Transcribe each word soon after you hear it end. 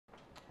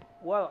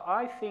Well,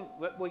 I think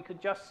that we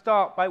could just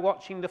start by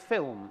watching the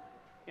film.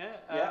 Yeah?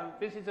 Yeah.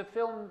 This is a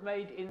film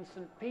made in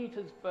St.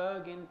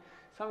 Petersburg in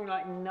something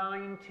like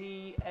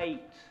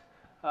 '98.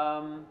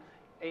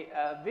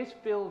 This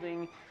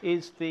building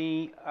is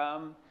the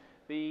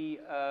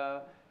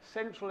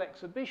Central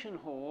Exhibition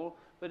Hall,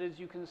 but as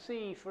you can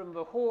see from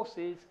the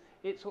horses,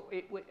 its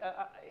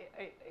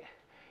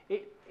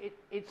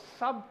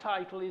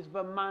subtitle is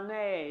the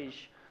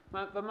Manège.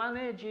 The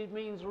Manège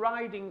means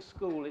riding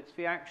school. It's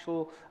the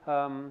actual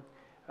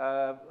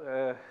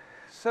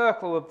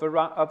circle of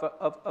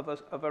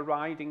a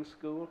riding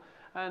school,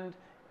 and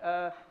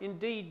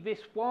indeed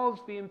this was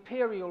the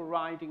imperial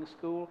riding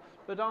school,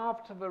 but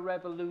after the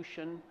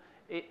revolution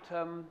it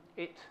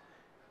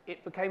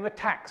became a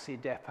taxi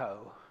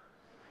depot.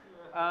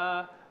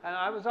 And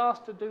I was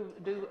asked to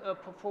do a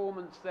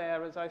performance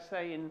there, as I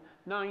say, in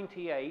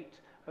 '98,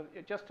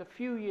 just a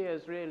few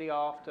years really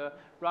after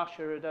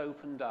Russia had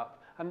opened up.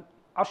 And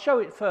I'll show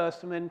it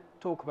first and then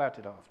talk about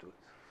it afterwards.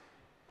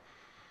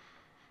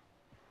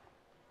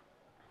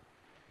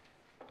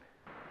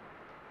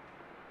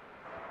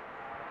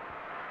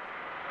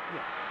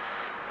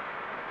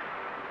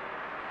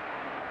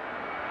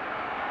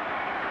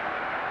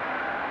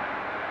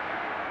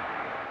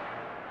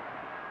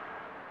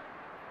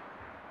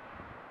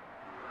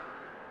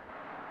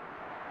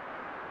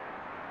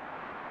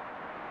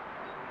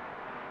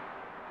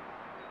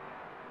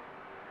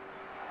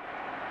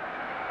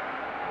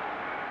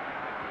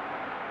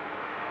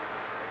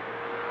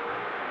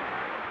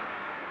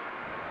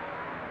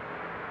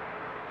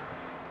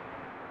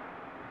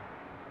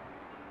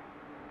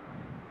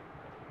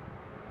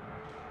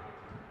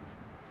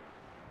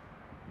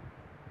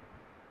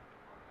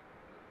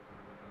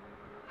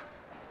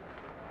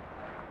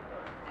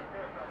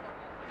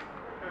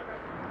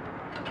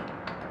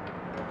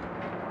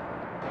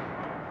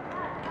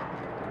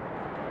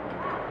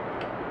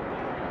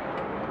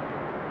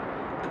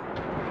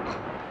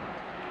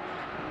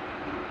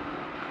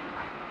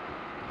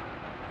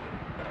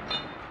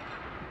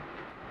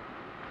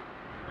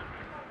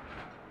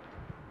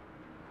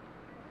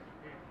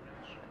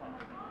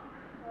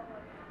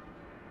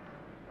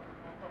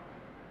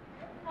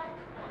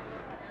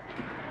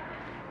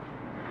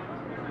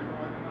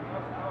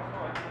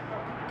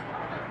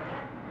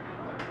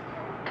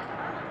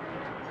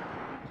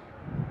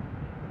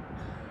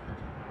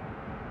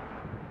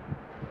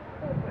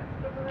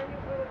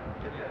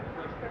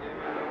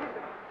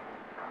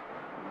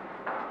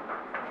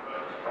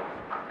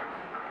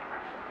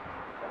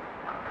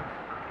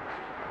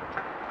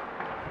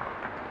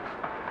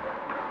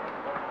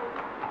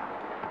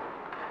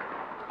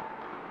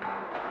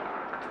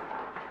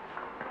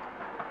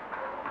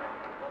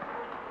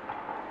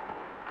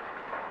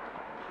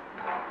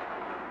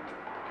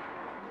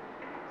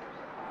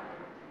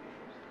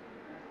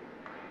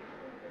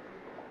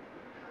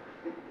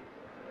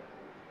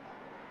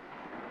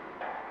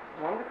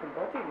 Wonderful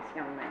body, this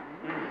young man.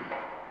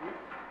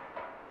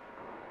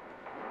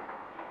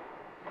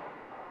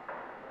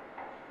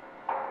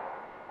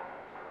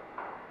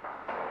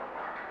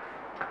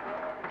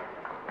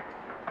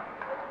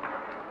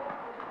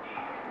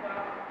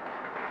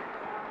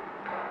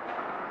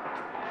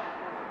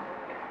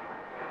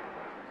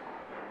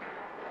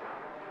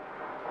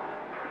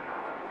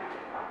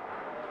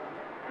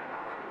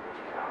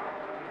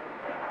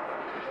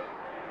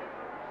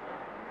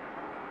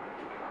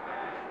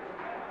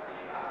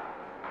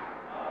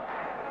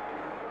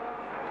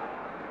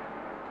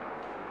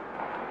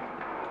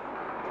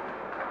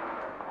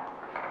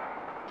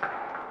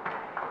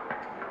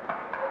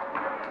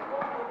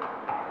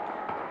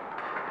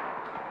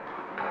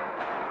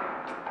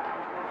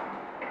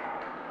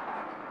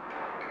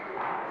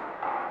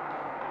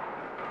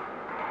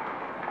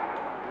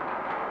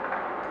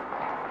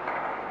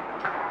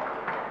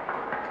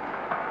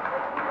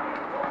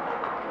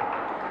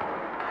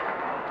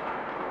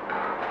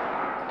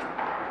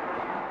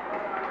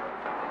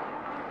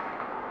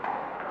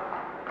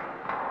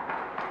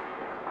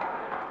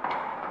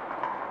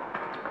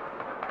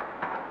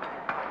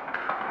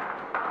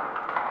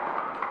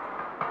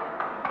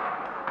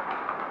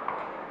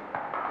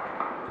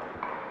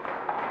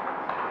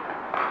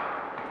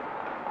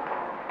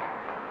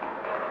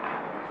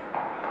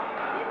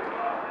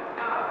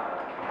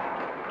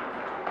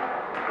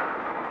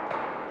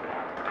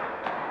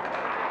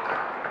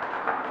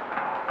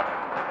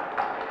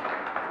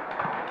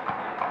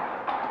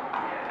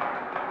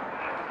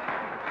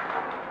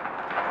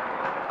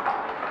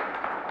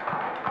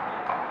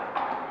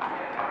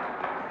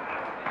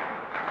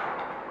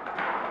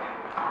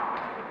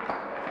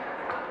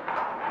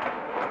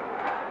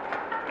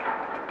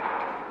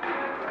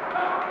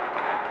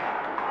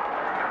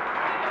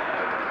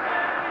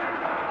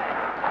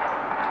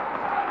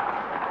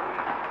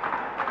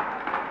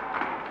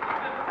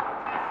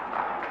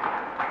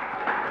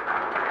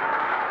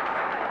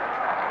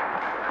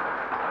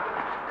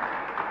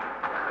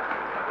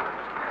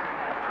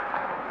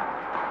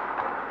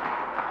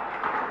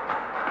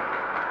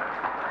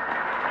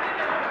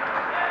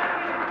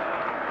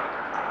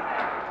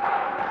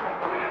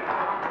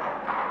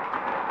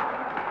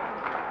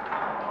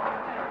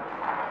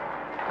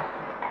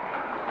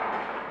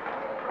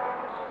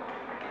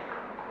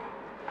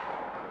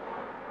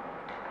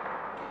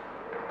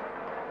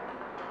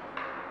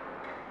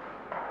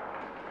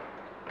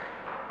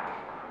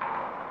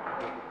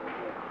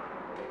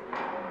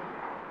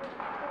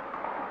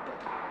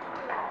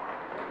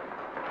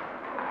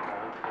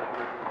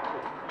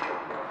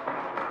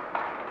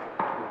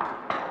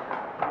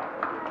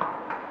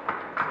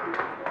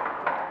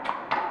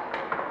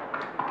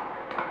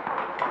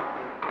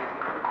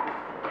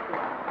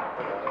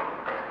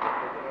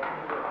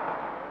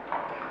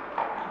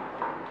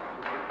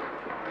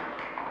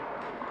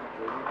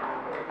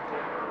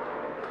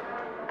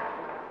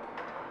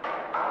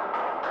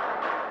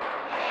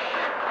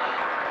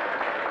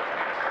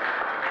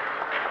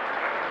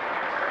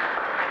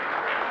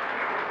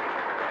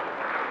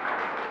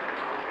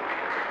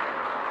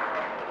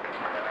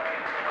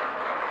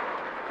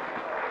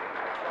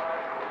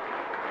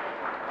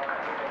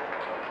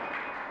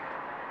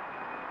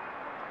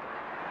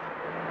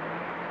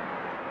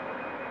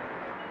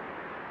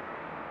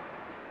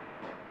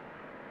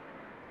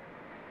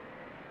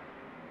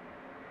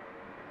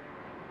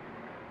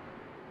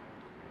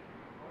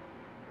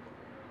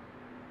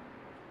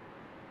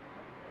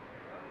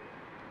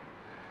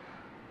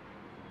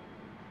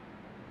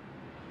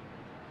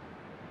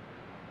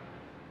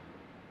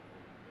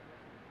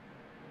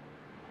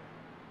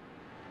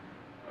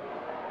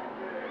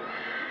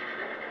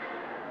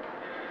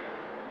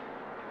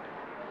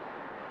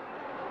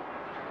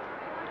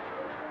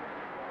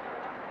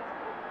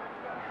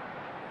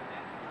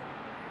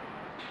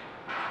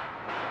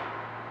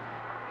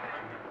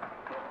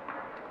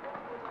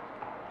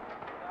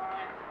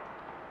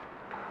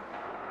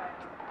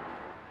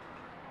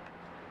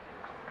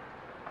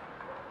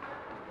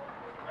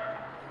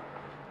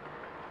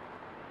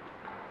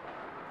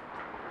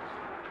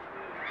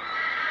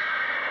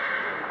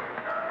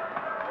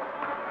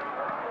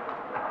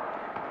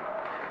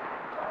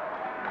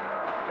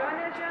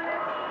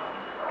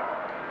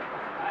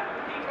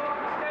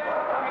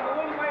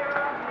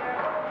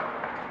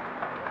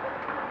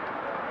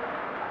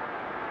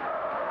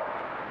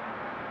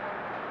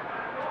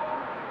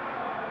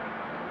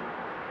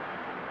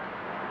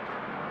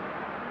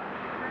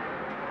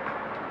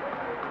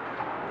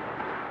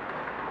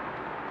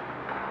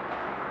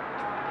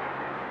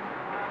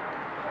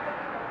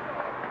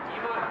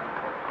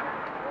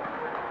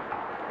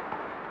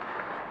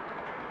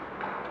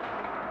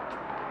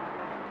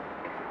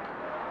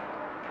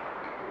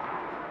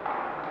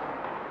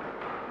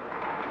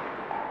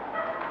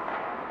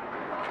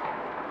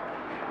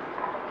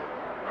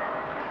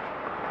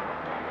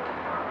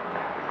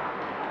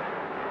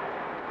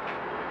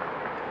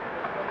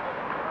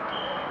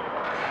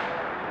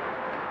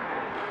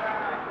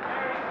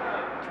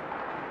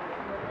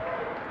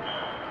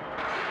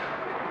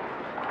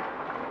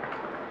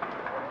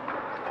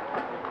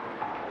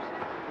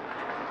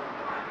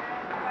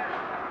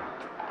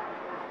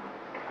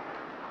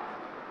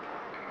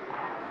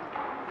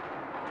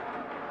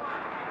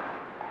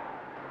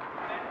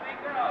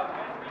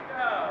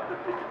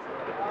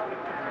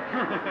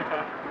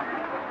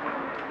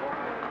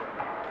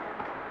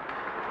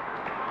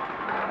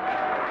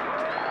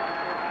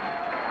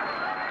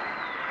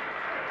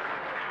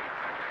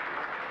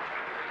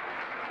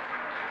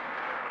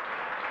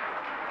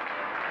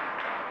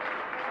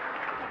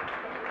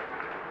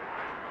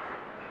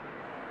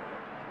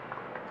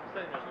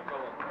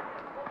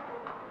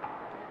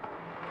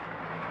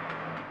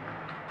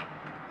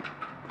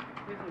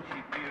 Isn't she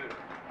beautiful?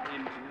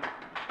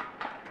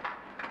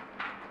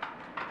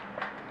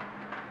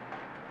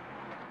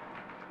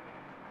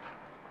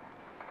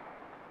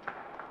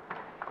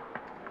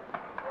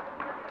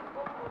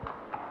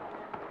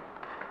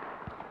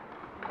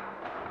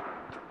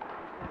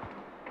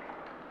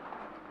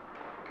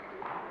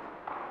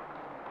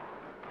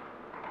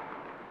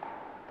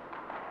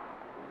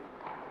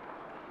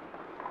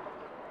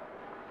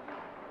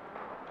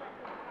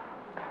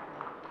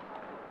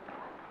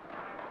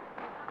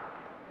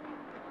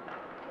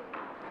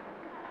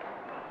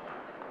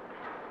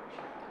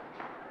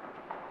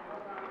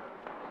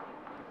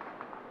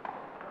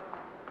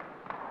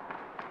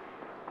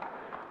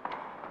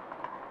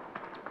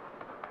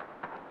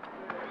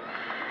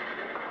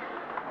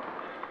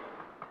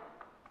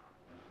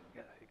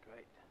 Yeah, that'd be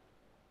great.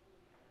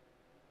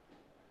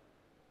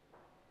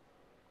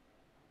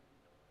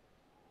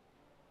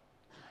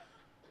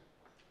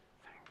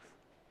 Thanks.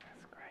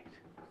 That's great.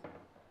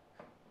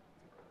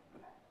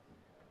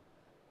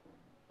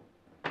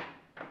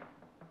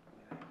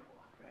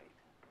 Great.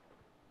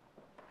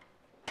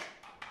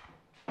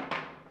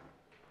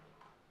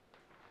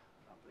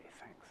 Lovely.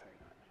 Thanks so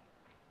much.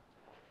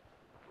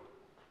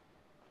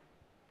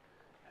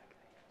 Okay.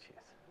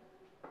 Cheers.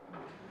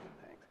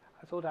 Thanks.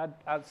 I thought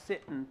I'd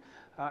sit and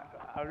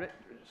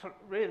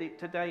really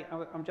today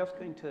I'm just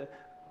going to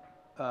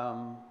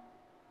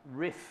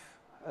riff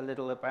a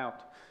little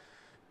about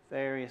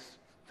various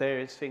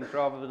things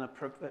rather than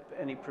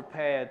any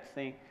prepared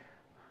thing.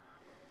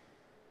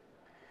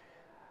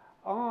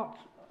 Art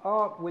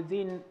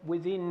within.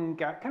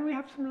 Can we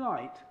have some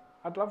light?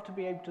 I'd love to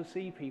be able to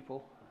see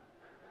people.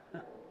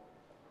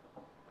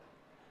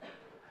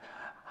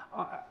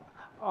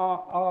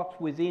 Art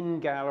within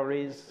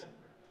galleries.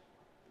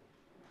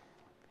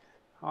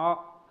 Art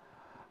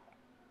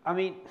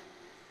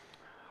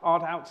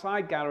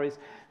outside galleries.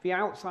 The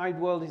outside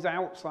world is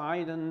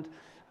outside, and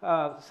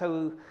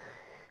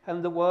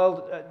the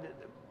world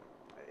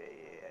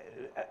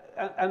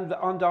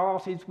and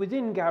art is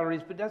within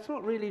galleries. But that's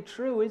not really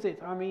true, is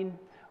it? I mean,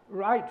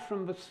 right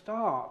from the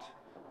start,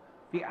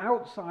 the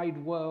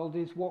outside world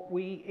is what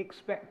we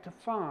expect to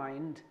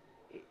find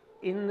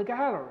in the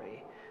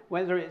gallery.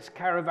 Whether it's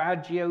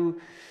Caravaggio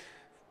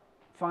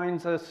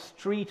finds a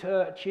street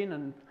urchin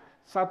and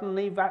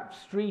suddenly that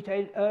street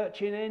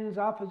urchin ends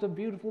up as a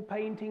beautiful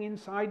painting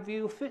inside the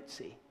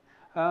Uffizi.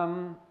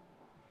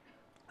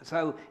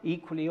 So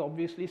equally,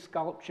 obviously,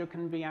 sculpture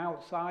can be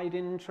outside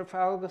in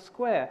Trafalgar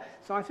Square.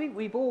 So I think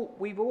we've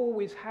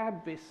always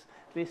had this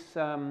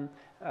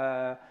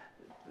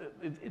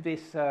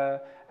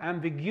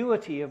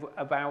ambiguity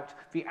about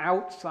the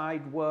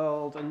outside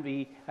world and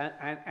the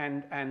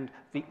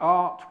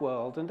art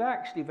world. And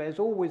actually, there's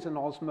always an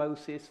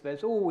osmosis.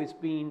 There's always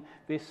been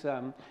this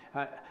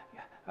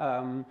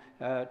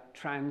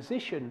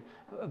transition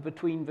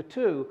between the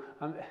two,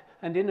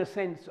 and in a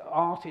sense,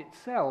 art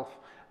itself,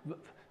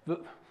 the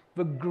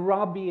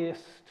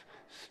grubbiest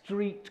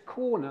street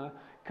corner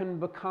can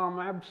become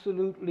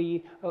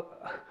absolutely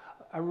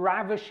a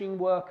ravishing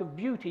work of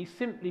beauty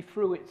simply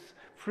through its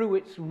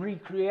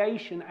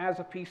recreation as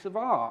a piece of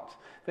art.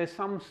 There's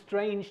some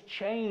strange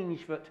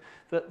change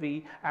that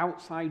the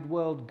outside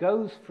world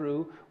goes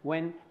through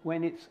when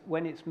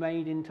it's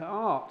made into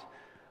art.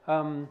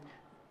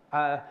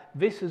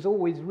 This has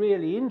always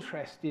really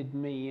interested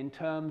me in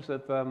terms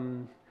of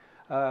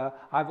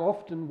I've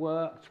often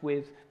worked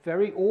with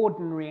very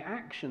ordinary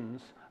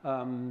actions,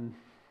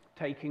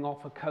 taking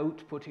off a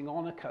coat, putting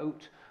on a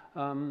coat,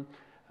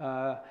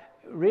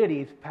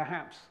 really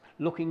perhaps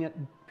looking at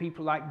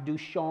people like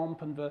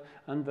Duchamp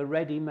and the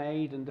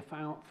ready-made and the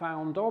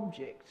found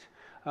object.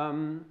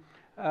 And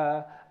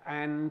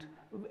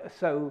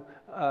so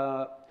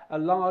a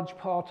large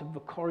part of the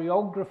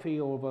choreography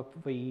or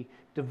the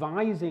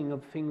devising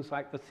of things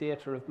like the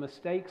theatre of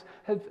mistakes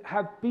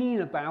have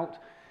been about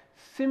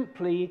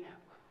simply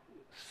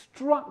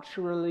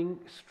structuring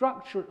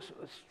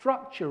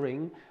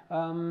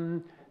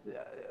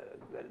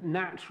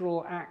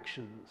natural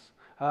actions,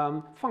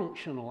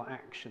 functional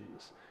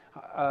actions.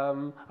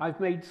 I've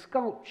made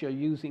sculpture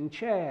using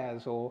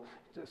chairs or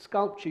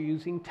sculpture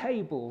using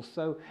tables.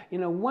 So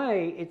in a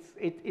way,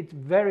 it's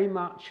very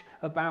much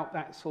about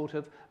that sort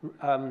of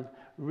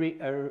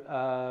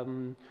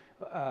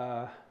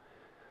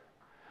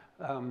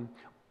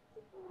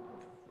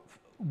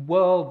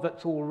world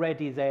that's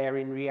already there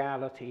in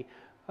reality.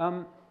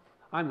 I'm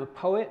a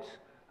poet.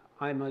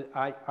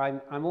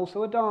 I'm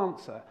also a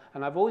dancer,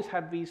 and I've always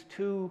had these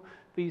two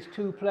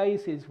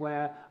places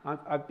where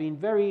I've been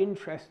very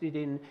interested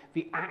in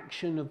the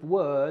action of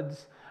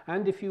words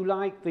and, if you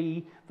like,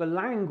 the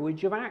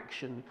language of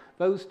action.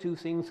 Those two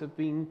things have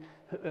been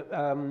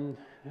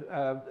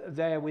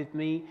there with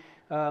me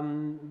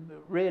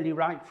really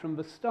right from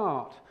the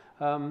start.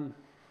 And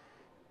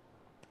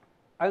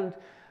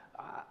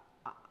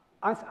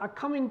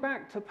coming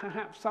back to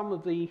perhaps some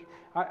of the,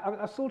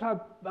 I thought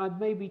I'd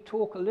maybe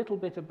talk a little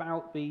bit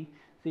about the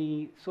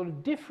sort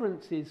of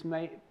differences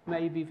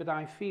maybe that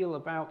I feel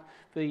about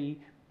the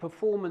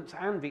performance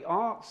and the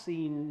art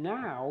scene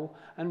now,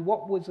 and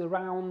what was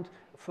around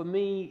for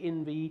me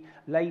in the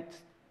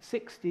late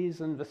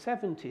 60s and the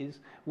 70s,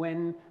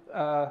 when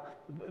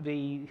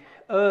the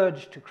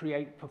urge to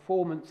create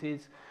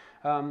performances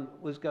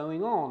was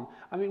going on.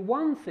 I mean,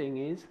 one thing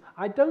is,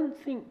 I don't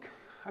think,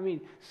 I mean,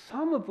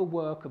 some of the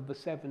work of the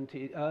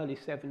early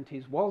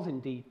 70s was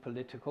indeed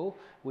political,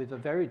 with a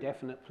very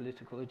definite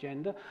political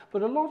agenda,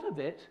 but a lot of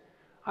it,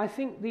 I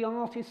think the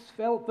artists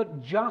felt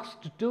that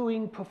just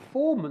doing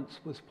performance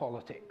was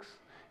politics.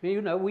 You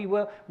know,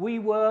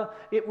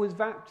 it was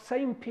that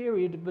same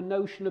period of the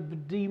notion of the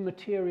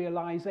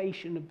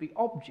dematerialization of the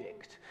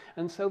object.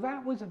 And so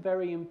that was a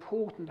very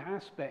important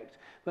aspect,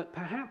 but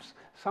perhaps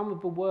some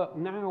of the work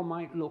now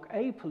might look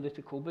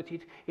apolitical, but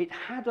it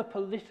had a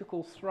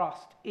political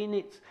thrust in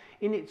its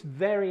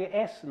very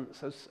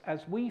essence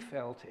as we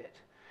felt it.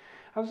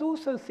 I was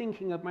also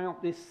thinking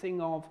about this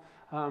thing of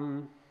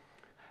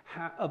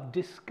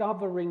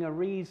discovering a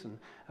reason.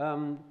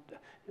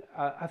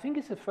 I think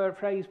it's a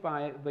phrase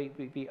by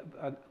the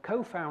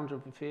co-founder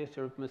of the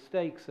Theatre of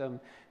Mistakes,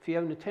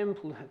 Fiona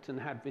Templeton,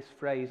 had this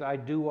phrase, "I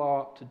do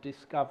art to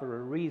discover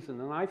a reason,"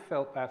 and I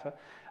felt that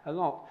a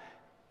lot.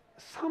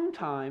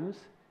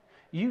 Sometimes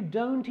you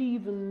don't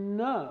even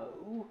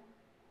know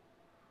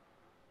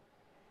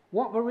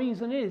what the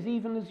reason is,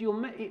 even as you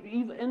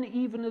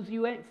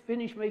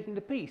finish making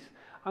the piece.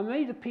 I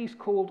made a piece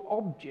called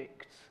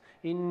Objects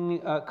in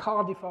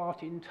Cardiff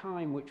Art in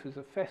Time, which was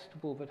a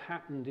festival that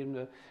happened in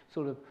the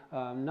sort of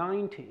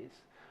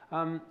 90s.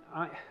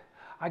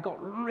 I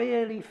got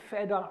really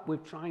fed up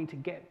with trying to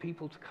get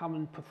people to come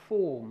and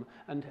perform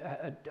and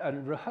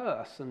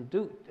rehearse and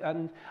do,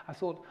 and I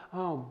thought,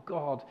 oh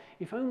God,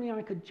 if only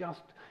I could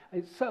just,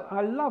 so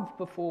I love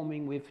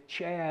performing with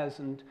chairs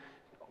and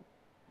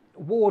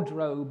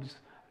wardrobes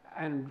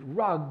and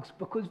rugs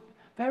because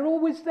they're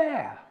always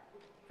there.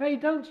 They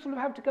don't sort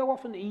of have to go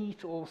off and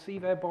eat or see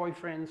their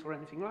boyfriends or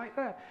anything like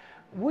that.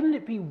 Wouldn't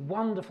it be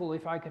wonderful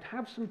if I could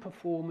have some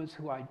performers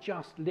who I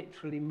just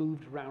literally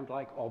moved around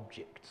like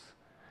objects?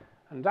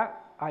 And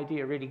that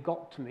idea really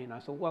got to me, and I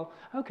thought, well,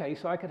 okay,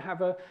 so I could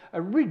have a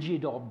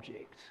rigid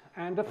object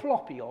and a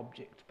floppy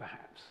object,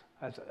 perhaps.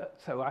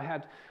 So I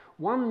had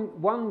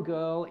one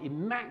girl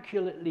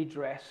immaculately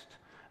dressed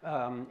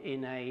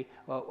in a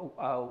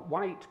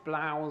white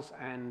blouse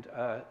and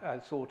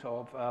a sort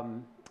of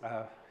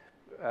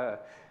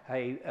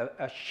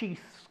a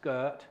sheath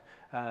skirt,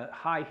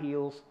 high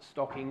heels,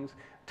 stockings,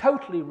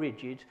 totally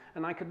rigid,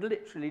 and I could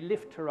literally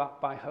lift her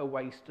up by her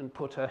waist and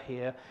put her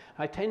here.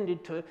 I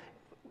tended to,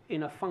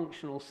 in a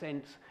functional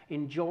sense,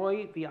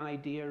 enjoy the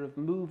idea of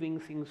moving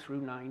things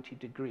through 90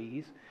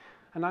 degrees.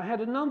 And I had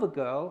another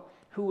girl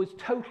who was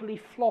totally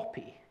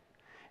floppy,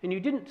 and you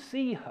didn't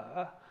see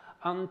her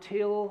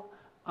until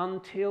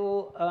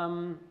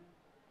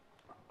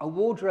a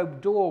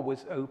wardrobe door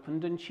was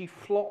opened and she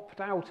flopped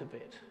out of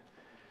it.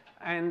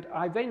 And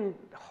I then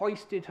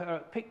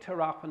picked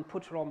her up and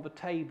put her on the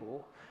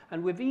table.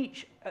 And with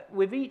each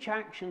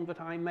action that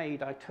I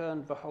made, I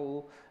turned the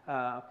whole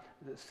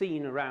the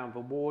scene around, the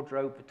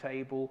wardrobe, the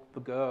table, the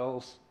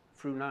girls,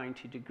 through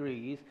 90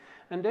 degrees.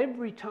 And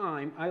every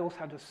time, I also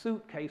had a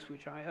suitcase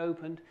which I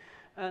opened,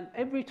 and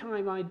every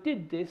time I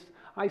did this,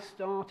 I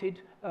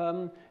started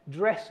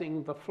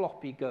dressing the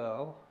floppy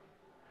girl.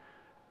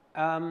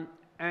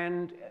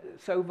 And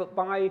so that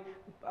by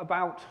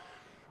about,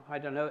 I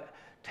don't know,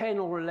 10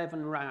 or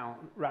 11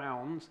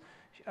 rounds,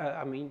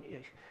 I mean,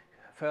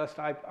 first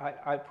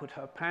I put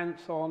her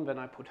pants on, then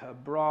I put her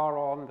bra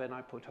on, then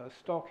I put her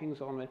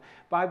stockings on.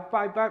 By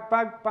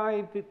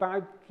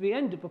the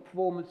end of the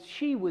performance,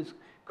 she was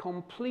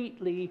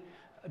completely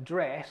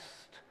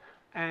dressed,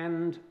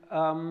 and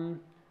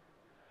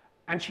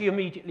she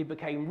immediately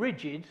became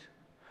rigid.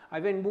 I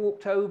then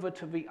walked over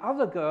to the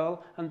other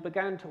girl and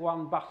began to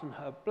unbutton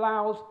her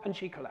blouse, and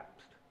she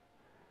collapsed.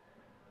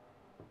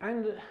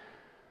 And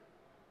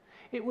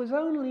it was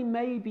only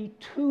maybe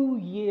 2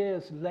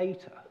 years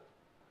later,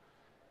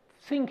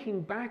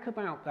 thinking back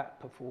about that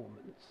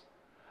performance,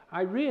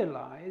 I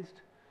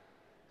realized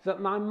that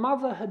my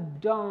mother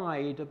had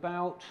died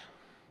about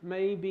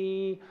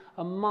maybe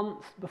a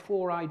month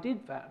before I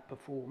did that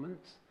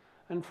performance,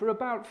 and for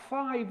about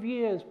 5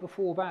 years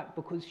before that,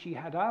 because she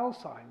had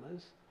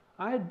Alzheimer's,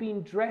 I had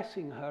been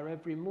dressing her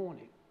every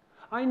morning.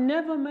 I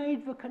never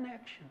made the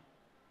connection.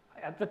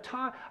 at the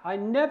time, I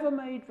never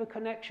made the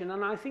connection,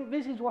 and I think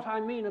this is what I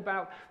mean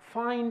about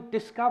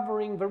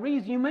discovering the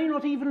reason. You may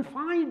not even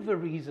find the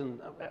reason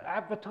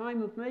at the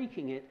time of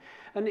making it,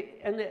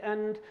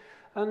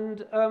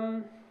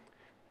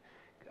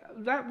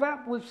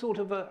 that was sort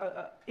of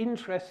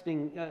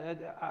interesting.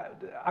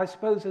 I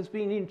suppose has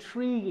been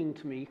intriguing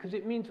to me, because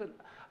it means that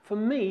for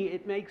me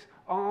it makes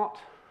art.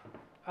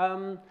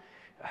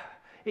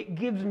 It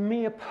gives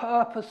me a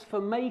purpose for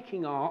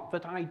making art,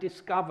 that I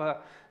discover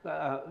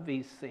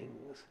these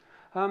things.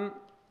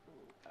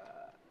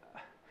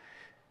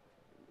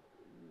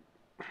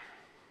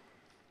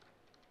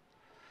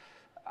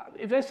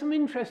 There's some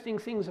interesting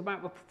things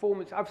about the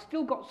performance. I've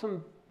still got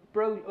some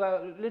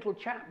little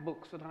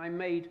chapbooks that I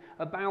made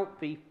about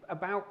the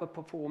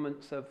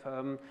performance of.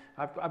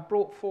 I've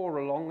brought 4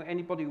 along.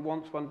 Anybody who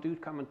wants one, do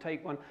come and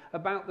take one,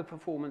 about the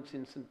performance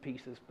in St.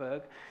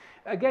 Petersburg.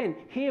 Again,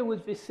 here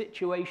was this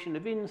situation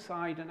of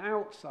inside and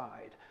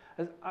outside.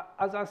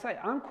 As I say,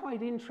 I'm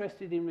quite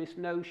interested in this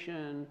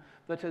notion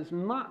that as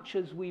much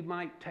as we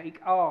might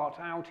take art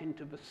out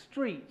into the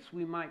streets,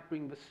 we might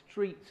bring the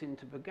streets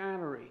into the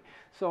gallery.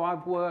 So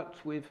I've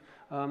worked with,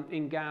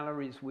 in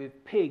galleries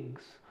with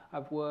pigs.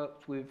 I've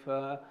worked with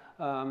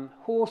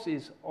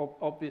horses,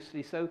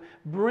 obviously. So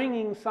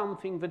bringing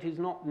something that is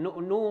not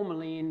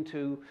normally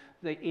into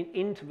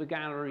the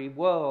gallery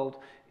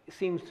world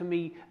seems to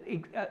me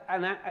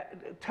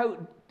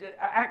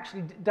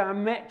actually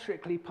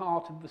diametrically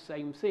part of the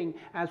same thing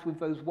as with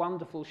those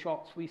wonderful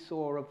shots we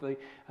saw of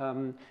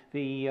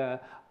the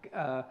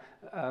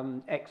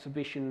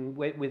exhibition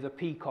with a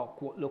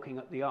peacock looking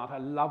at the art. I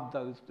love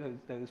those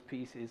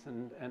pieces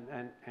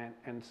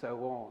and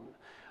so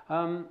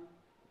on.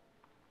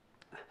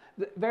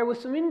 There were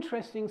some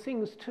interesting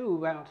things too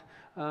about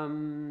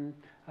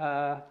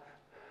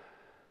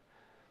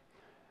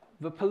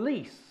the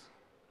police.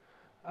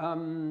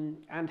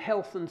 And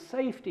health and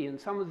safety, and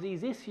some of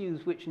these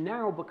issues which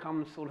now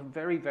become sort of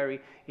very, very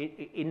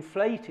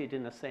inflated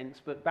in a sense,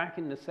 but back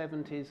in the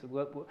 70s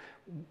were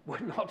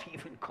not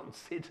even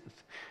considered.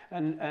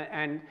 And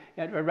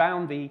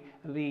around the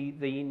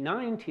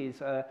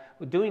 90s,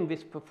 we're doing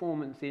this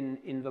performance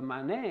in the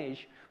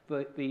Manège.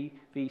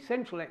 The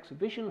Central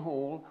Exhibition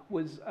Hall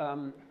was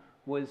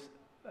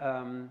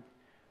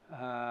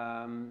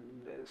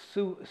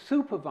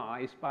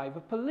supervised by the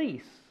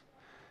police.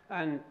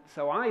 And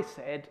so I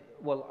said,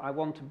 well, I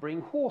want to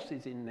bring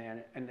horses in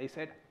there. And they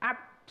said,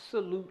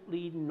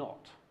 absolutely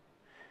not.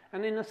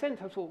 And in a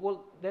sense, I thought,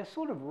 well, they're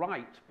sort of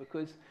right,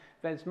 because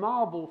there's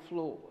marble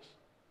floors.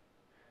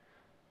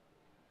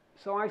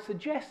 So I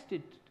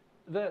suggested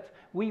that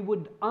we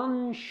would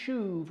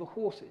unshoe the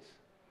horses,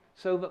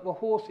 so that the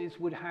horses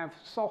would have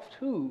soft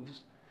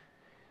hooves.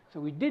 So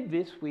we did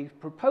this, we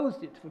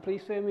proposed it to the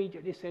police, they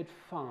immediately said,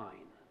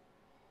 fine.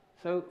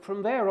 So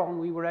from there on,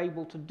 we were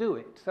able to do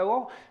it.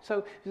 So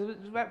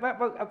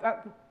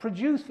that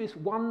produced this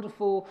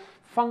wonderful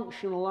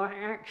functional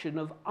action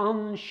of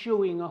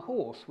unshoeing a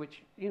horse,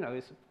 which, you know,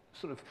 is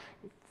sort of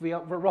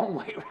the wrong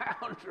way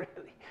around,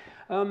 really.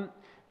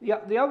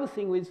 The other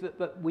thing was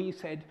that we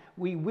said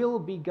we will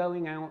be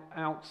going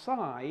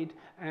outside,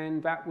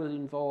 and that will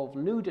involve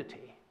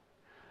nudity.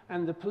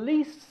 And the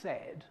police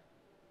said,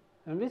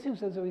 and this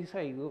is, as we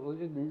say,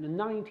 in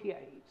 98,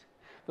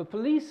 the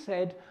police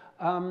said,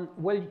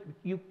 well,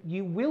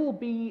 you will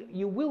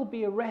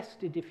be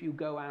arrested if you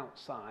go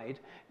outside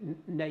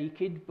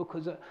naked,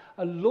 because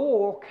a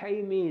law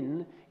came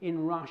in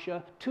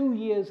Russia 2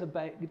 years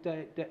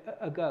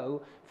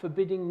ago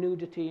forbidding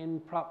nudity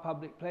in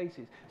public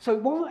places. So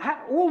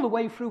all the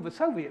way through the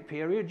Soviet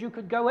period, you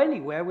could go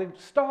anywhere with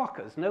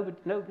starkers.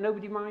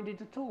 Nobody minded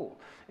at all.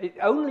 It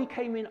only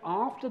came in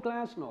after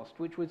Glasnost,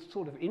 which was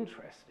sort of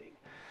interesting.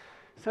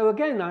 So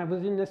again, I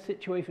was in this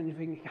situation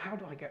thinking, how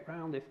do I get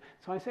around this?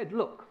 So I said,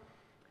 look,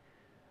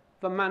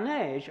 the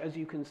Manège, as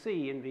you can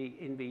see in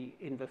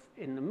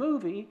the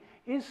movie,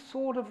 is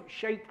sort of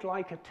shaped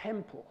like a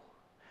temple,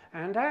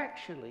 and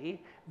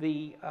actually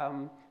the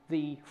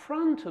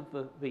front of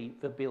the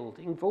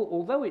building,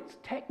 although it's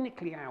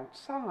technically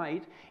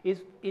outside,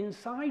 is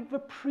inside the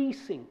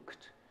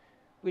precinct,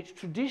 which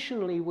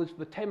traditionally was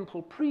the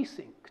temple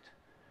precinct,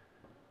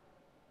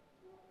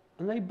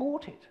 and they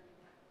bought it.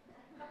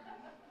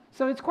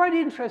 So it's quite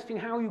interesting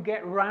how you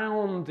get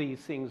round these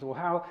things, or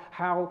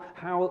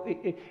how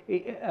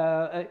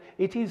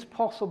it is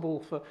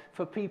possible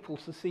for people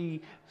to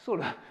see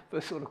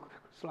the sort of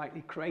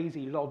slightly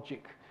crazy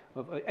logic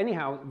of,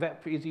 anyhow,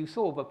 as you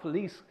saw, the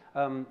police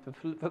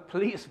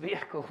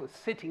vehicle was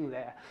sitting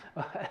there,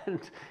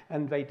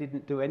 and they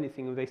didn't do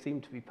anything, and they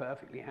seemed to be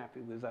perfectly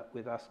happy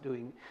with us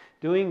doing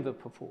the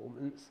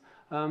performance.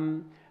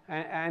 And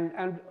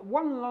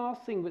one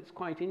last thing that's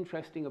quite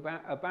interesting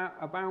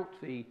about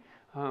the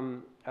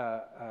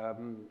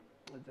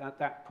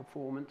that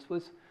performance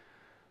was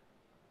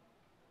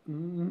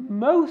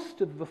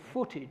most of the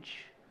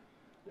footage.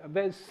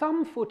 There's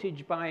some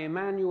footage by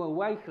Emmanuel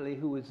Wakeley,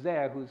 who was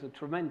there, who's a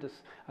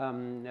tremendous,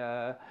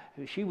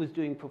 she was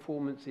doing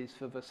performances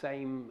for the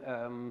same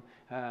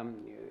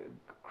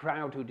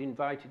crowd who'd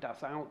invited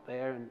us out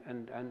there,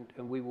 and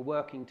we were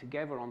working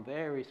together on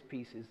various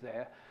pieces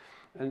there.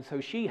 And so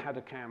she had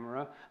a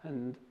camera,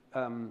 and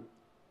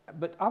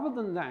but other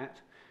than that,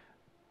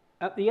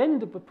 at the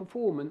end of the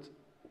performance,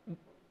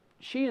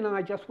 she and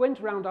I just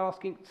went around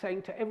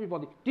saying to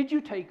everybody, did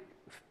you take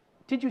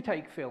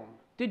film?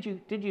 Did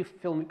you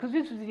film it? Because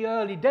this was the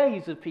early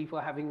days of people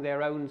having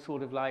their own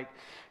sort of like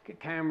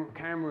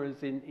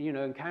cameras in, you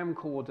know,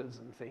 camcorders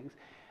and things.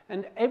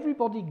 And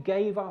everybody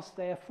gave us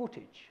their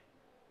footage.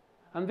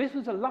 And this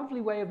was a lovely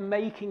way of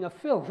making a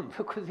film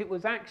because it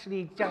was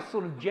actually just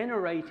sort of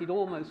generated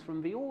almost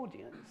from the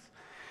audience.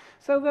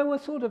 So there were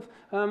sort of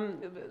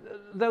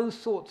those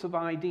sorts of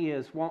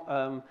ideas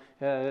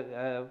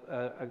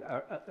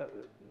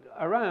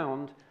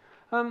around.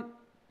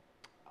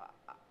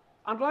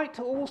 I'd like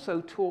to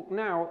also talk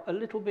now a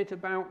little bit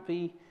about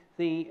the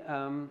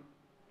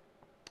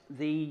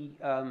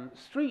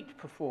street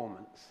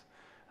performance,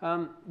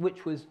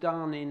 which was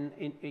done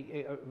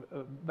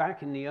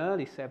back in the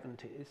early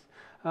 70s.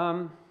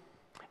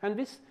 And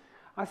this,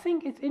 I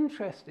think it's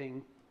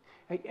interesting,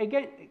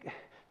 again,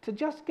 to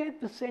just get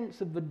the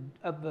sense of the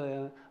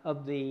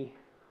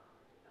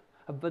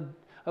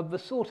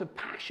sort of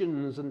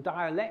passions and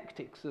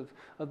dialectics of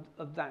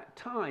that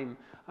time.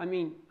 I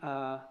mean,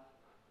 I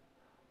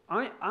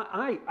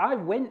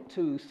went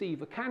to see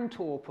the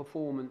Cantor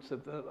performance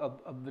of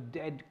the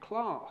Dead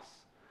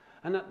Class,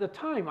 and at the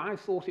time I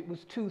thought it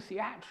was too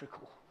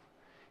theatrical.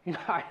 You know,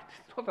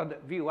 it's not a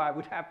view I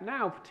would have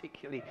now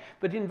particularly,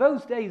 but in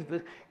those days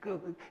the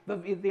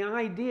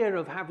idea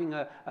of having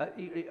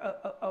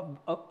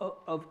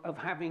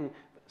having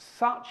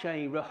such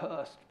a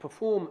rehearsed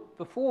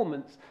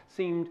performance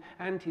seemed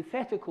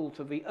antithetical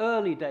to the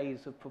early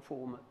days of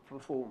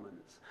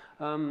performance.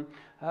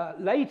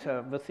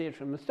 Later, the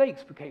theatre of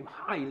mistakes became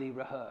highly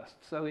rehearsed,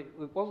 so it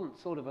wasn't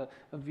sort of a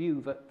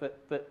view that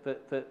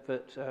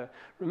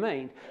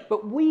remained.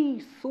 But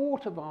we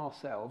thought of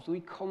ourselves,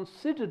 we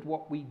considered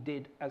what we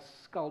did as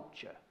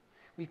sculpture.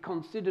 We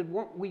considered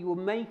what we were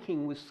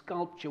making with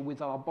sculpture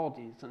with our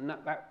bodies,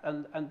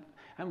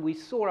 and we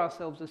saw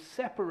ourselves as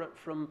separate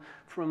from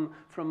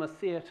a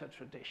theatre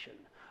tradition.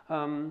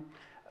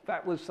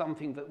 That was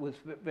something that was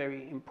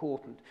very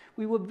important.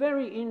 We were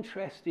very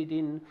interested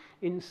in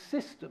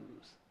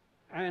systems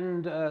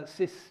and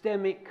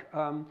systemic,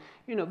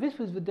 you know, this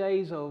was the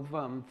days of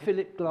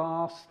Philip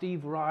Glass,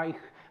 Steve Reich,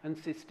 and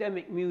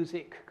systemic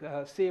music,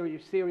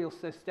 serial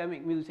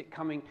systemic music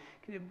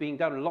being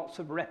done, lots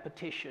of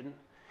repetition.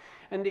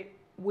 And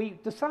we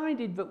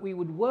decided that we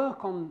would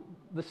work on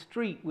the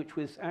street, which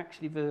was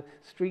actually the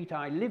street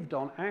I lived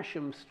on,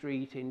 Asham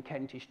Street in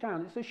Kentish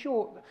Town.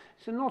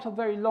 It's not a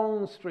very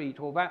long street,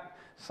 or that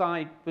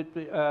side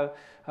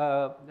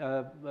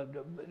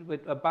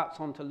abuts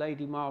onto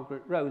Lady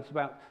Margaret Road. It's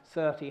about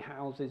 30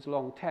 houses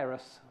long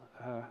terrace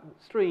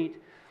street.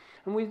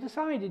 And we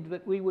decided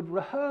that we would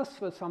rehearse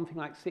for something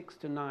like 6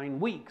 to 9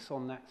 weeks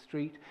on that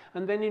street,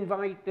 and then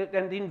invite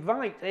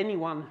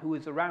anyone who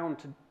was around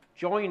to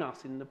join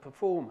us in the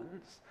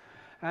performance.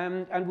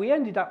 And we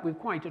ended up with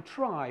quite a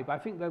tribe. I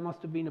think there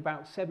must have been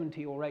about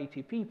 70 or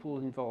 80 people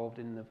involved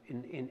in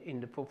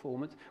the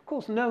performance. Of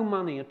course, no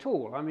money at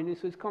all. I mean,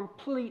 this was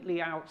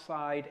completely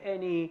outside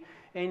any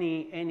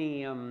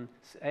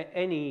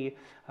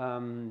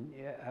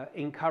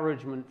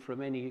encouragement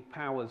from any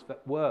powers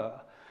that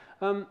were.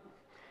 And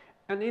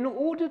in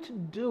order to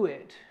do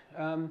it,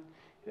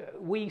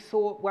 we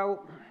thought,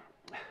 well,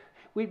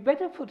 we'd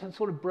better put a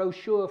sort of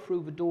brochure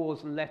through the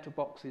doors and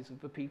letterboxes of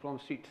the people on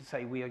the street to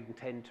say we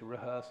intend to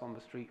rehearse on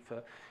the street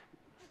for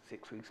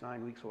 6 weeks,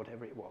 9 weeks, or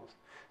whatever it was.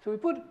 So we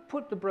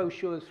put the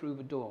brochures through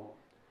the door.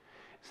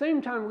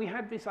 Same time, we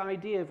had this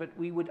idea that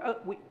we would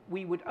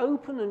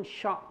open and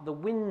shut the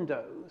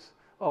windows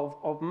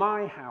of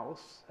my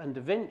house and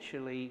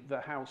eventually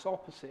the house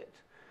opposite,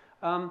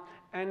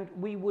 and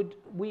we would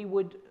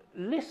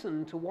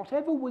listen to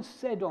whatever was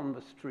said on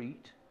the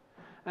street,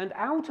 and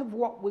out of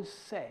what was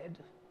said,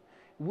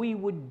 we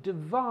would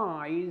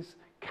devise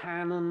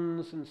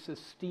canons and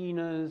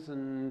sestinas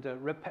and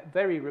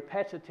very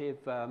repetitive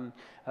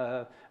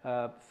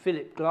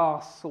Philip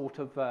Glass sort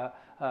of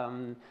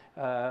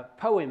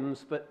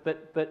poems, but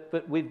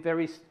with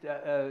very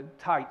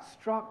tight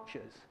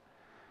structures.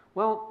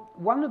 Well,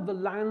 one of the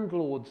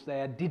landlords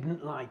there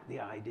didn't like the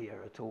idea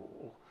at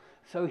all,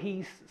 so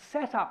he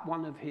set up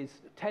one of his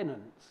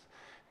tenants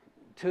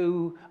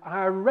to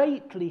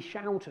irately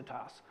shout at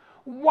us,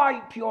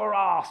 "Wipe your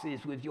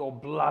asses with your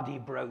bloody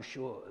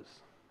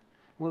brochures."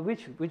 Well,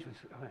 which was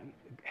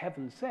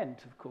heaven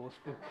sent, of course.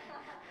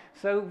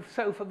 So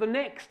for the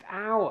next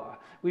hour,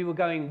 we were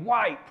going,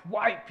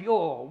 wipe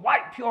your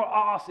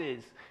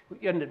asses,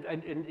 and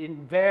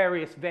in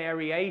various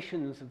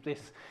variations of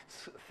this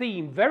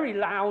theme, very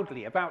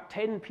loudly, about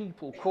 10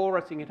 people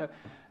chorusing it.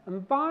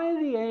 And by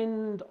the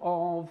end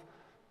of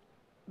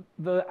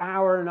the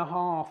hour and a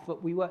half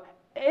that we were,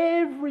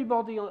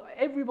 everybody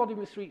in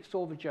the street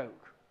saw the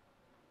joke.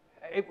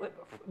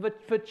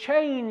 the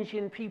change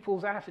in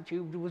people's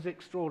attitude was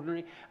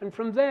extraordinary, and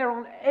from there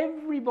on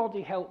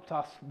everybody helped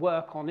us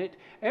work on it.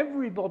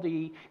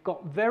 Everybody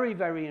got very,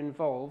 very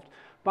involved.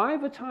 By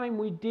the time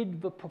we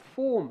did the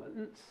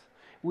performance,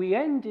 we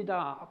ended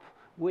up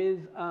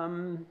with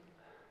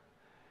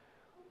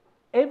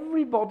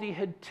everybody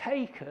had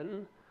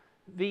taken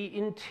the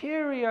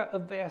interior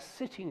of their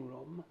sitting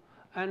room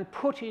and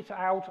put it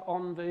out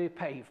on the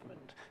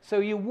pavement. So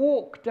you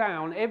walk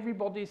down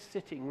everybody's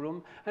sitting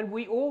room, and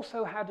we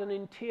also had an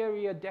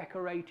interior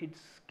decorated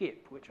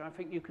skip, which I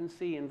think you can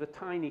see in the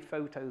tiny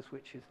photos,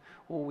 which is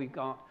all we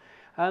got.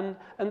 And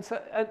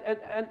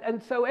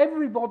so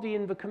everybody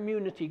in the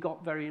community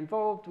got very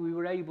involved. We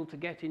were able to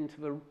get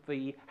into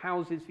the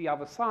houses the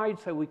other side,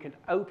 so we could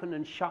open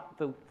and shut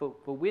the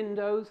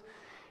windows.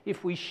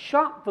 If we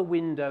shut the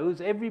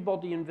windows,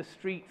 everybody in the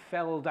street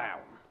fell down.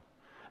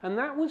 And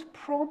that was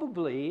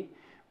probably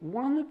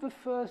one of the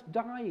first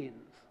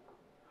die-ins.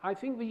 I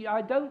think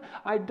I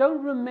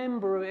don't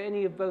remember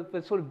any of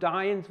the sort of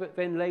die-ins that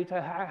then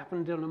later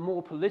happened in a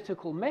more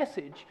political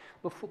message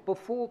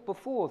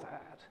before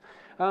that.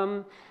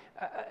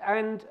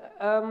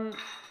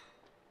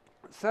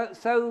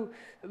 So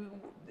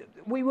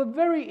we were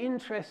very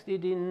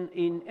interested in,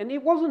 and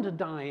it wasn't a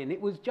die-in,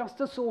 it was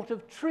just a sort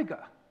of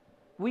trigger.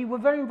 We were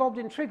very involved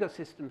in trigger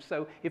systems,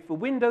 so if the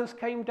windows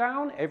came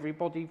down,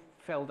 everybody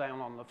fell down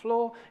on the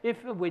floor.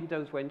 If the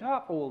windows went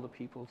up, all the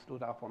people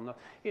stood up on the...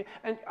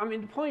 And I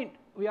mean,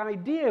 the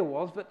idea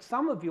was that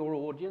some of your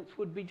audience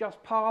would be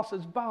just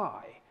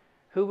passers-by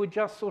who would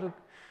just sort of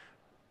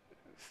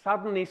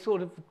suddenly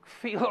sort of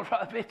feel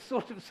a bit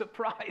sort of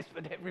surprised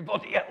that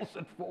everybody else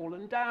had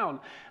fallen down.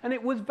 And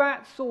it was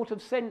that sort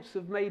of sense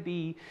of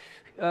maybe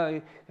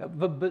the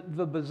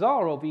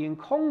bizarre or the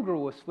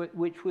incongruous,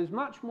 which was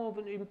much more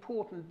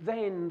important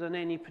then than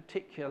any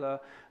particular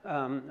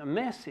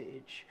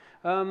message.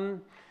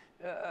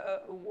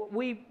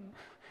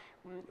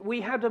 We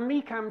had a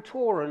Mikam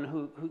Toran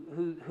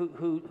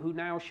who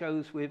now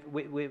shows with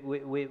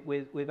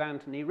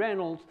Anthony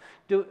Reynolds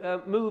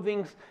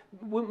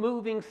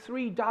moving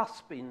 3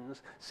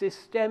 dustbins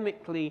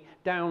systemically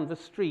down the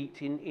street,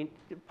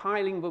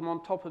 piling them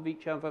on top of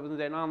each other and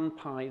then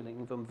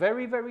unpiling them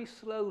very, very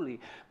slowly.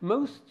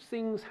 Most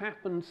things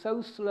happened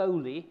so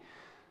slowly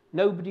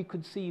nobody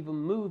could see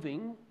them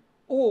moving,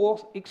 or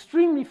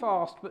extremely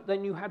fast, but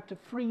then you had to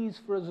freeze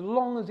for as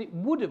long as it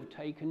would have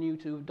taken you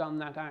to have done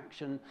that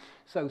action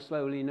so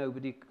slowly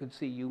nobody could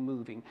see you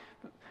moving.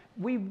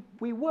 We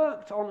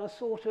worked on a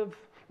sort of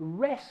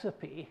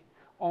recipe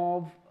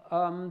of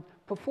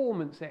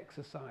performance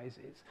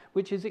exercises,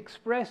 which is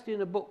expressed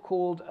in a book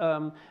called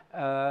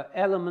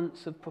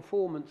Elements of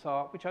Performance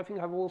Art, which I think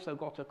I've also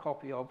got a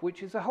copy of,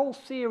 which is a whole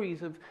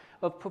series of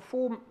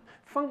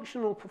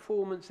functional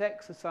performance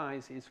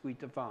exercises we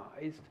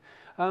devised,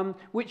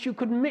 which you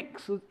could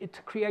mix to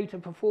create a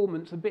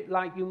performance, a bit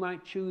like you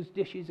might choose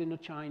dishes in a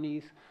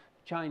Chinese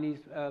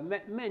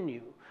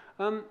menu.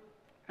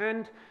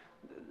 And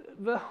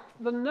the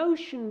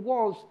notion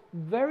was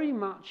very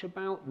much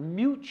about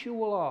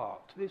mutual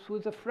art. This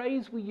was a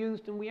phrase we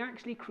used, and we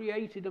actually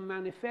created a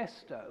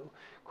manifesto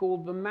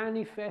called the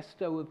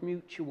Manifesto of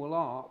Mutual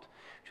Art,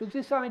 which was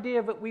this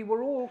idea that we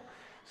were all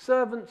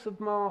servants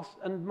of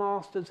and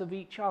masters of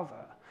each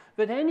other,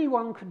 that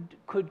anyone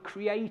could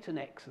create an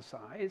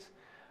exercise,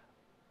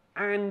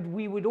 and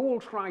we would all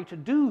try to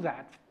do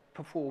that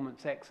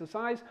performance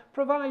exercise,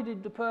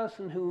 provided the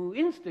person who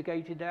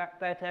instigated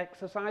that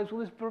exercise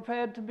was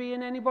prepared to be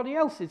in anybody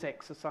else's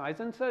exercise.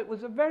 And so it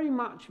was very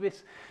much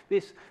this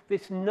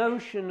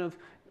notion of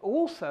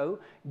also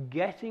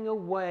getting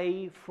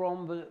away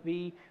from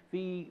the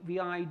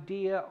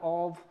idea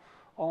of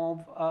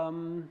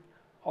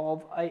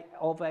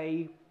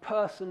a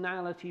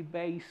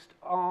personality-based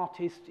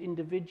artist,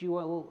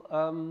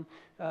 individual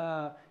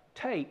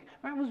take.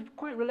 That was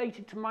quite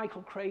related to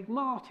Michael Craig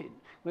Martin,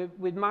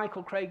 with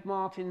Michael Craig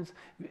Martin's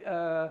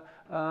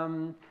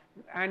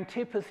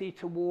antipathy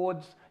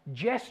towards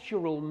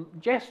gestural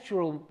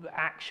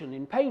action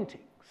in painting.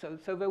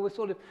 So there were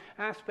sort of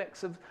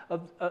aspects of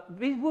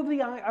these were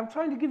I'm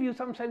trying to give you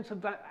some sense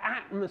of that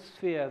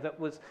atmosphere that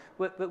was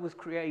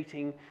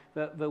creating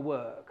the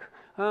work.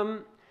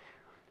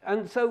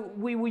 And so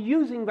we were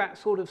using that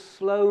sort of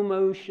slow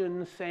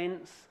motion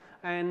sense,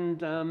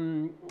 and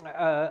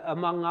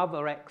among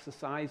other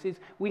exercises,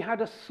 we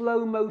had a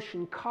slow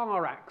motion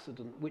car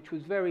accident, which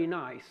was very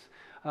nice.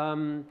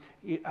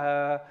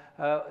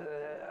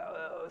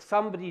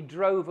 Somebody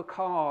drove a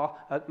car,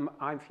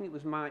 I think it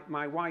was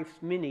my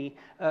wife's Mini,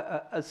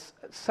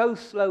 so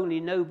slowly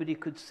nobody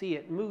could see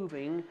it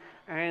moving,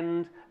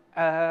 and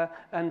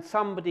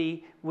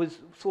somebody was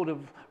sort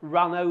of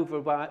run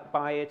over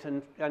by it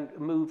and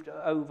moved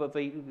over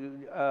the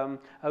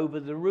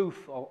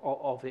roof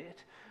of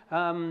it.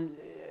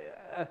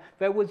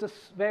 There was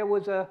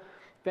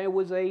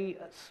a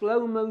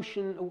slow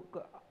motion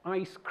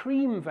ice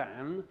cream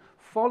van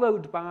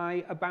followed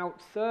by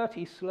about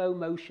 30 slow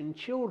motion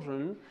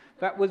children.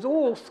 That was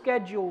all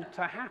scheduled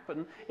to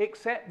happen,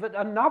 except that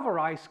another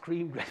ice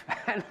cream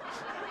van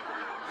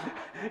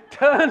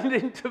turned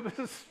into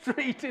the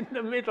street in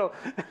the middle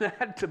and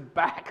had to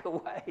back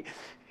away,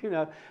 you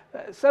know.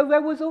 So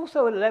there was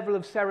also a level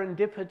of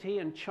serendipity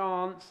and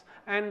chance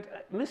and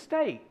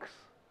mistakes.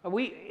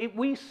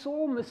 We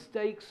saw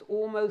mistakes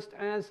almost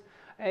as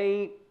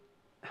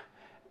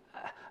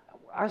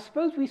I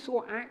suppose we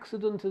saw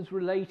accident as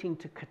relating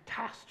to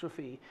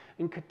catastrophe,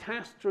 and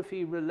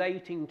catastrophe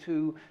relating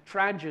to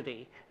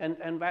tragedy, and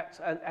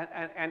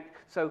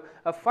so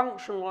a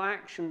functional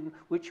action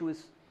which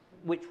was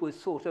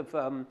sort of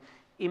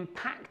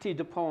impacted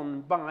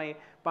upon by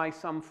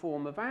some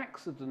form of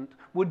accident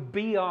would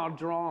be our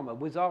drama,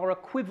 was our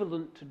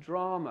equivalent to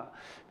drama.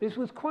 This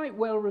was quite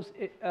well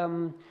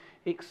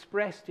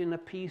expressed in a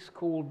piece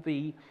called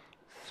the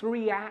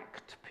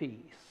three-act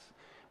piece,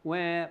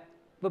 where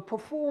the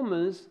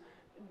performers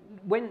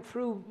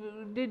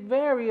did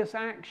various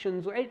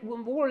actions,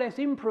 more or less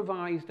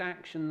improvised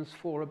actions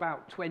for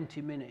about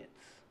 20 minutes.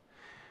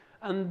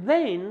 And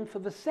then, for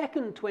the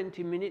second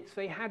 20 minutes,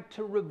 they had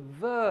to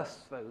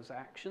reverse those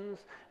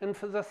actions. And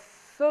for the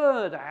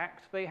third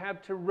act, they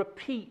had to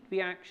repeat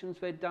the actions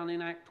they'd done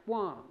in Act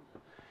 1.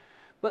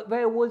 But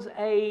there was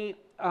a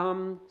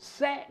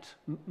set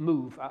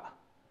mover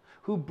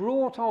who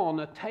brought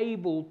on a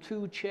table,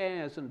 2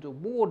 chairs, and a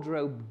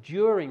wardrobe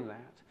during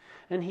that.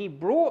 And he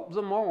brought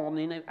them on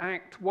in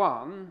Act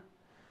 1,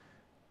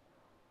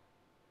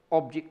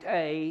 object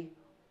A,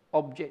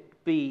 object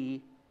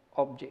B,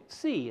 object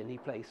C, and he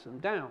placed them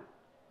down.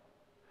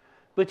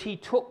 But he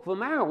took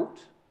them out,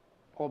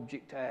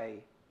 object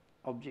A,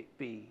 object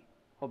B,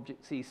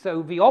 object C.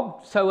 So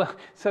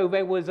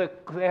there was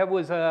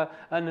an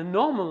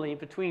anomaly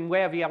between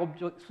where the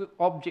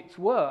objects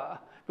were,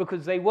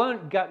 because they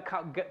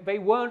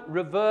weren't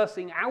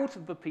reversing out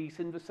of the piece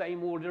in the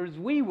same order as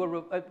we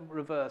were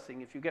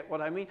reversing, if you get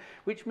what I mean,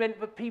 which meant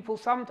that people,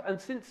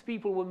 and since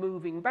people were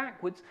moving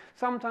backwards,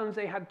 sometimes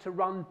they had to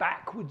run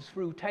backwards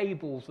through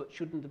tables that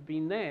shouldn't have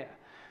been there.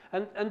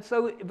 And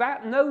so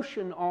that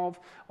notion of,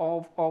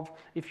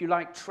 if you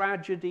like,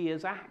 tragedy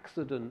as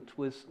accident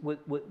was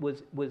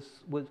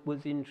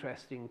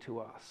interesting to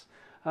us.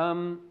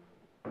 And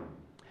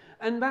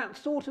that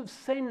sort of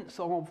sense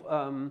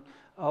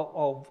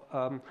of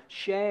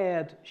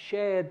shared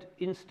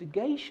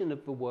instigation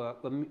of the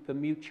work, the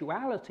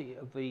mutuality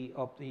of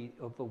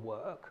the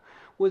work,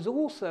 was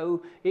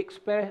also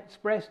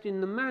expressed in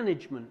the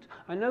management.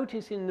 I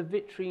notice in the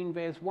vitrine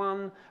there's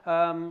one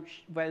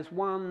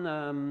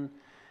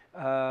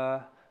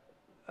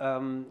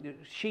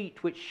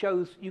sheet which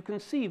shows, you can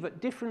see that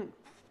different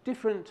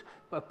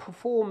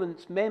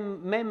performance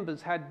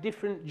members had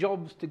different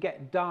jobs to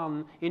get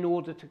done in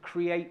order to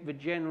create the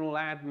general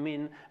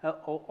admin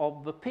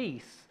of the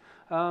piece.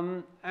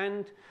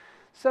 And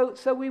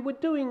so we were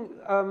doing,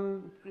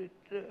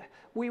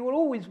 we were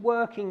always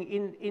working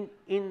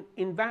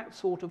in that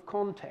sort of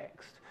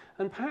context.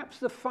 And perhaps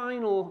the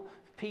final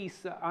piece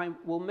that I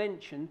will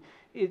mention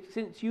is,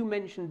 since you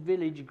mentioned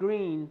Village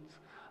Greens,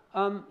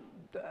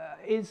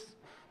 is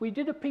we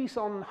did a piece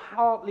on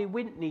Hartley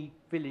Whitney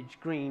Village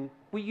Green.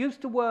 We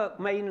used to work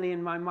mainly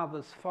in my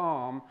mother's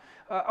farm.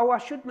 I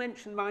should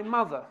mention my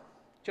mother,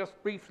 just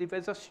briefly.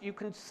 You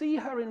can see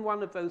her in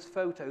one of those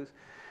photos.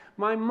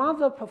 My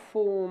mother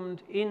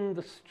performed in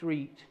the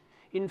street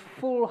in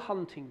full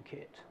hunting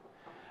kit.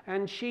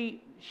 And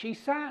she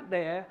sat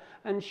there,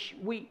 and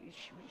we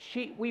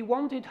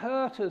wanted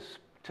her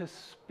to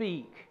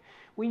speak.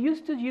 We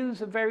used to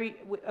use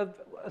a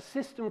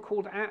system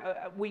called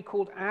we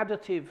called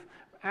additive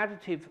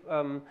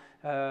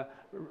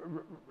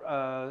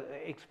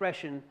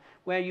expression,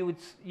 where you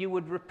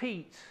would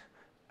repeat.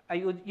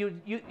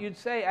 You'd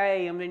say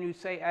A, and then you'd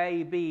say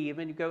A, B, and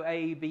then you go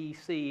A, B,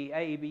 C,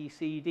 A, B,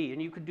 C, D,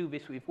 and you could do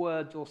this with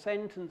words or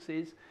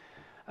sentences.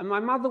 And my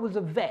mother was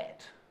a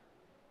vet,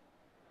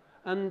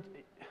 and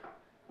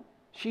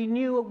she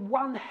knew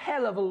one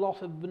hell of a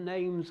lot of the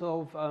names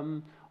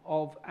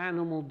of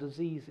animal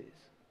diseases.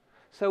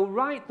 So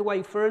right the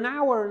way, for an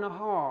hour and a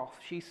half,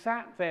 she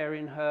sat there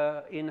in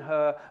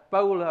her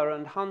bowler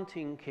and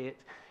hunting kit,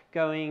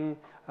 going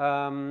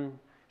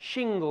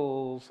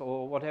shingles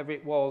or whatever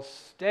it was,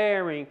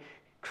 staring,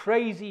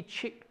 crazy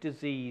chick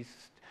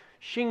disease,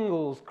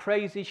 shingles,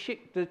 crazy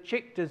chick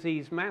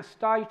disease,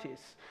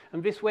 mastitis,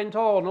 and this went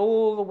on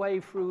all the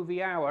way through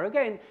the hour.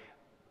 Again,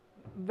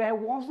 there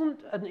wasn't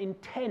an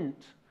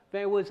intent,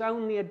 there was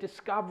only a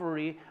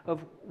discovery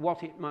of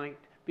what it might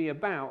be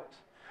about.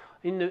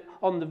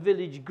 On the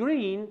Village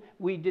Green,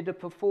 we did a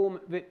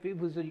performance. It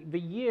was the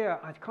year,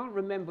 I can't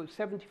remember,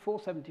 74,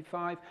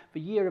 75, the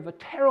year of a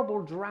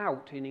terrible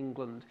drought in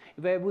England.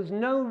 There was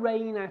no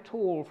rain at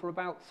all for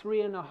about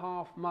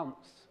 3.5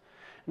 months.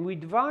 And we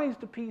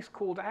devised a piece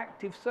called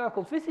Active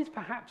Circles. This is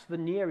perhaps the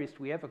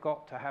nearest we ever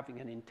got to having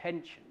an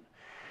intention,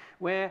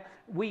 where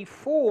we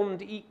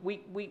formed,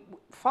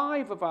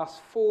 5 of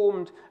us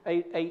formed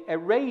a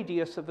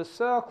radius of a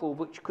circle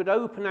which could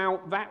open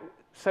out that,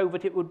 so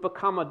that it would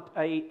become a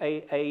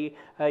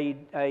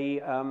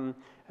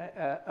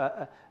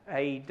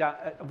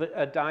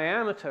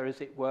diameter, as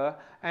it were,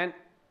 and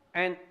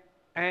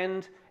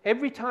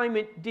every time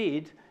it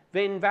did,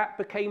 then that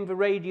became the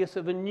radius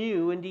of a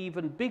new and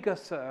even bigger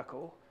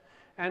circle.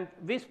 And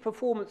this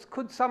performance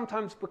could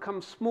sometimes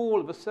become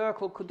smaller. The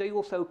circle could they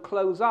also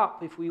close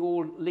up if we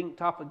all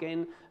linked up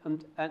again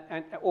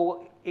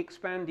or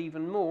expand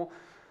even more.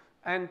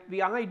 And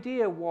the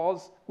idea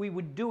was we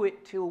would do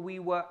it till we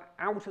were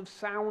out of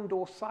sound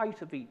or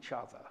sight of each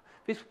other.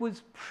 This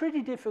was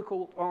pretty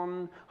difficult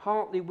on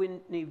Hartley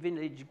Wintney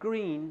Village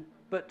Green,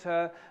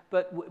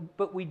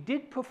 but we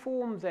did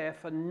perform there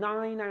for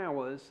 9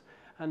 hours,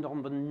 and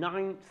on the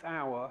 9th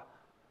hour,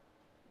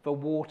 the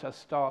water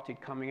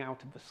started coming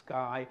out of the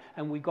sky,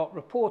 and we got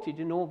reported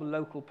in all the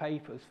local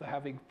papers for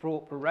having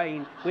brought the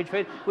rain,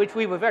 which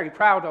we were very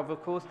proud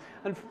of course.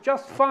 And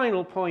just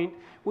final point,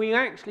 we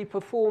actually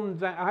performed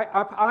that.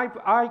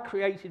 I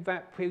created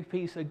that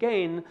piece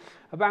again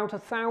about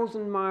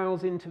 1,000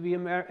 miles into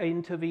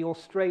the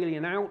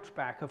Australian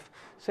outback of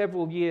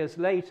several years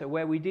later,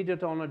 where we did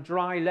it on a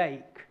dry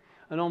lake.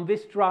 And on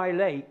this dry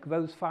lake,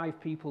 those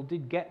 5 people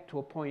did get to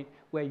a point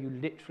where you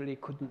literally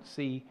couldn't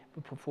see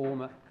the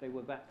performer. They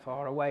were that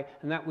far away.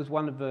 And that was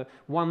one of the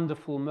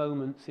wonderful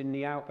moments in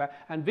the outback.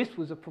 And this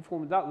was a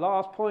performance, that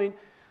last point,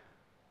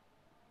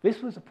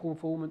 this was a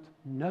performance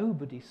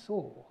nobody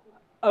saw.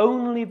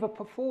 Only the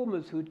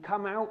performers who had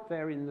come out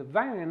there in the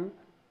van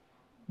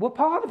were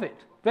part of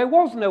it. There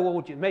was no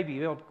audience, maybe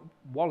the odd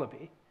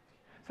wallaby.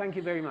 Thank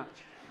you very much.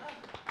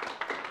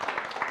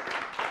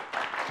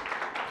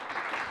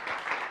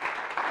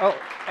 Oh,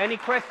 any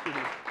questions?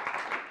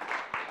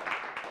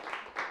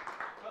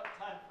 Got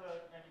time for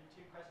maybe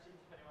 2 questions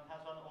if anyone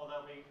has one, or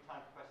there'll be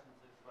time for questions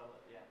as well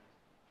at the end.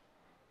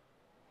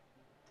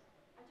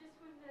 I just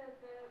wonder,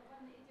 the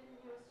one that you did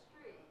in your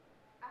street,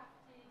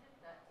 after you did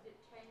that, did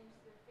it change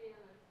the feel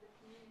of the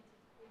community?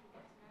 Did people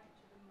get to know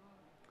each other more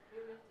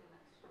who lived in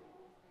that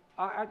street?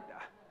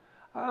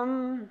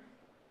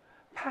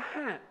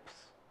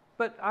 Perhaps,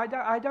 but I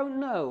don't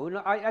know.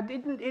 No, I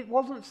didn't. It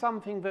wasn't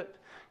something that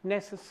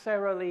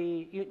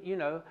necessarily,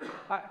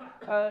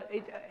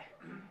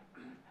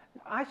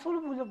 I sort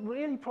of would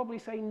really probably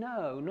say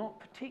no, not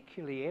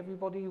particularly.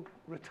 Everybody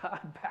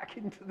retired back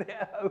into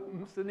their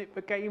homes, and it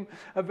became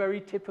a very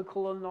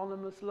typical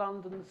anonymous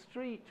London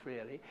street,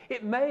 really.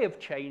 It may have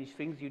changed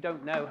things. You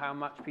don't know how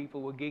much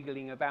people were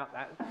giggling about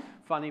that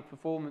funny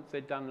performance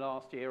they'd done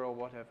last year or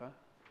whatever,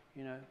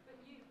 you know. But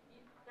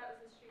that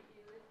was the street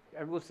you lived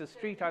in? It was the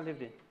street I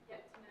lived in.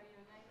 Get to know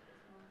your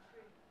neighbours on the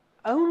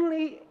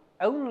street?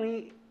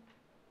 Only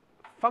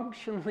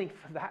functionally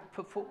for that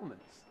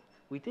performance.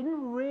 We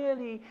didn't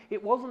really,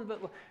 it wasn't that,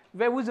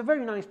 there was a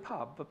very nice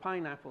pub, the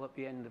Pineapple at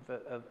the end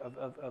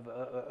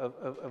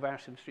of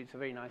Asham Street's a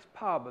very nice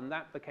pub, and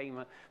that became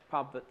a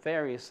pub that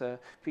various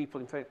people,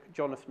 in fact,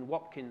 Jonathan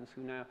Watkins,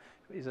 who now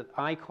is an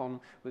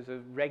icon, was a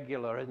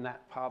regular in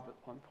that pub at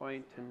one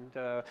point,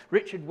 and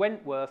Richard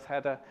Wentworth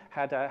had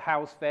a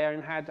house there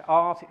and had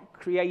art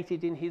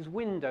created in his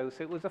window,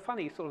 so it was a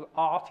funny sort of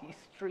arty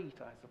street,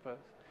 I suppose.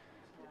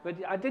 But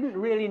I didn't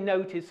really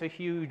notice a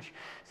huge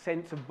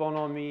sense of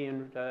bonhomie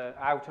and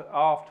out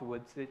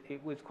afterwards.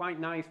 It was quite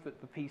nice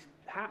that the piece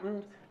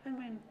happened and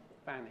then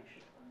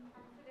vanished. And for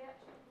the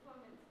actual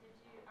performance, did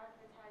you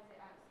advertise it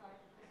outside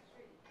of the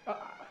street?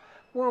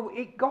 Well,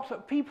 it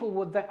got people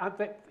were there.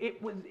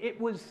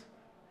 It was.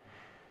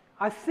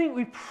 I think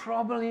we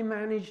probably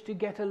managed to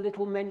get a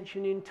little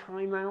mention in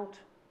Time Out.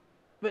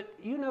 But,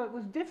 you know, it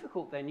was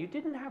difficult then. You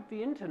didn't have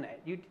the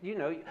internet. You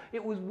know,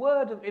 it was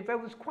there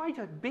was quite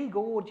a big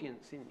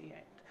audience in the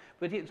end.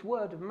 But it's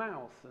word of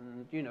mouth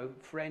and, you know,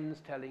 friends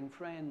telling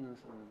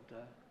friends. And,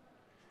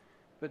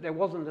 but there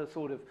wasn't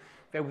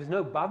there was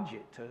no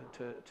budget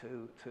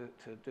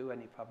to do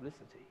any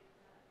publicity.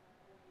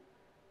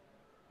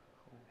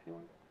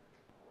 Anyone?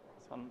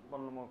 There's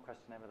one more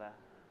question over there.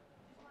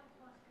 I'd like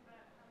to ask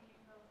about how you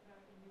felt about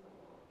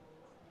invisible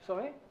performance.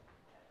 Sorry?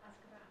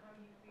 Ask about how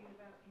you feel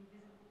about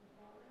invisible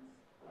performance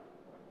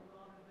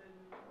rather than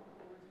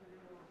performance with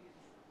an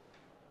audience.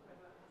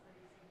 Whether that has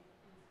any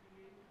significance for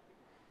you?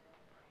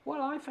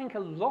 Well, I think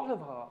a lot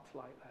of art's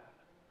like that.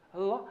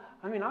 A lot.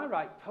 I mean, I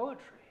write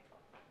poetry.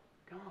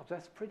 God,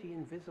 that's pretty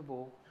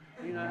invisible,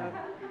 you know.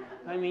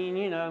 I mean,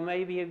 you know,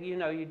 maybe, you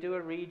know, you do a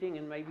reading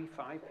and maybe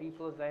 5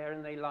 people are there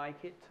and they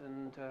like it,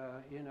 and,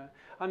 you know.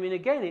 I mean,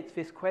 again, it's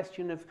this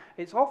question of,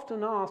 it's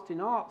often asked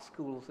in art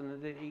schools,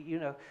 and, you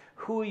know,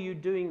 who are you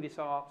doing this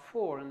art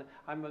for? And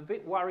I'm a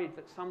bit worried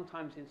that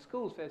sometimes in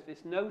schools there's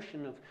this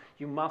notion of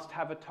you must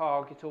have a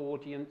target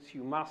audience,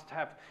 you must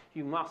have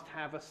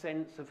a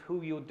sense of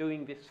who you're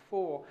doing this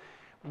for.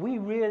 We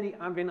really,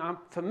 I mean,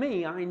 for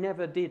me, I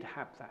never did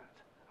have that.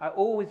 I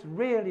always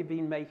really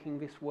been making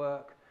this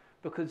work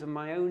because of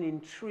my own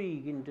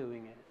intrigue in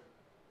doing it.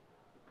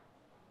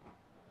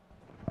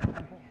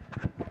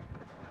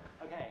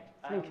 Okay.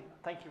 Thank you.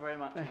 Thank you very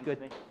much, That's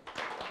Anthony. good.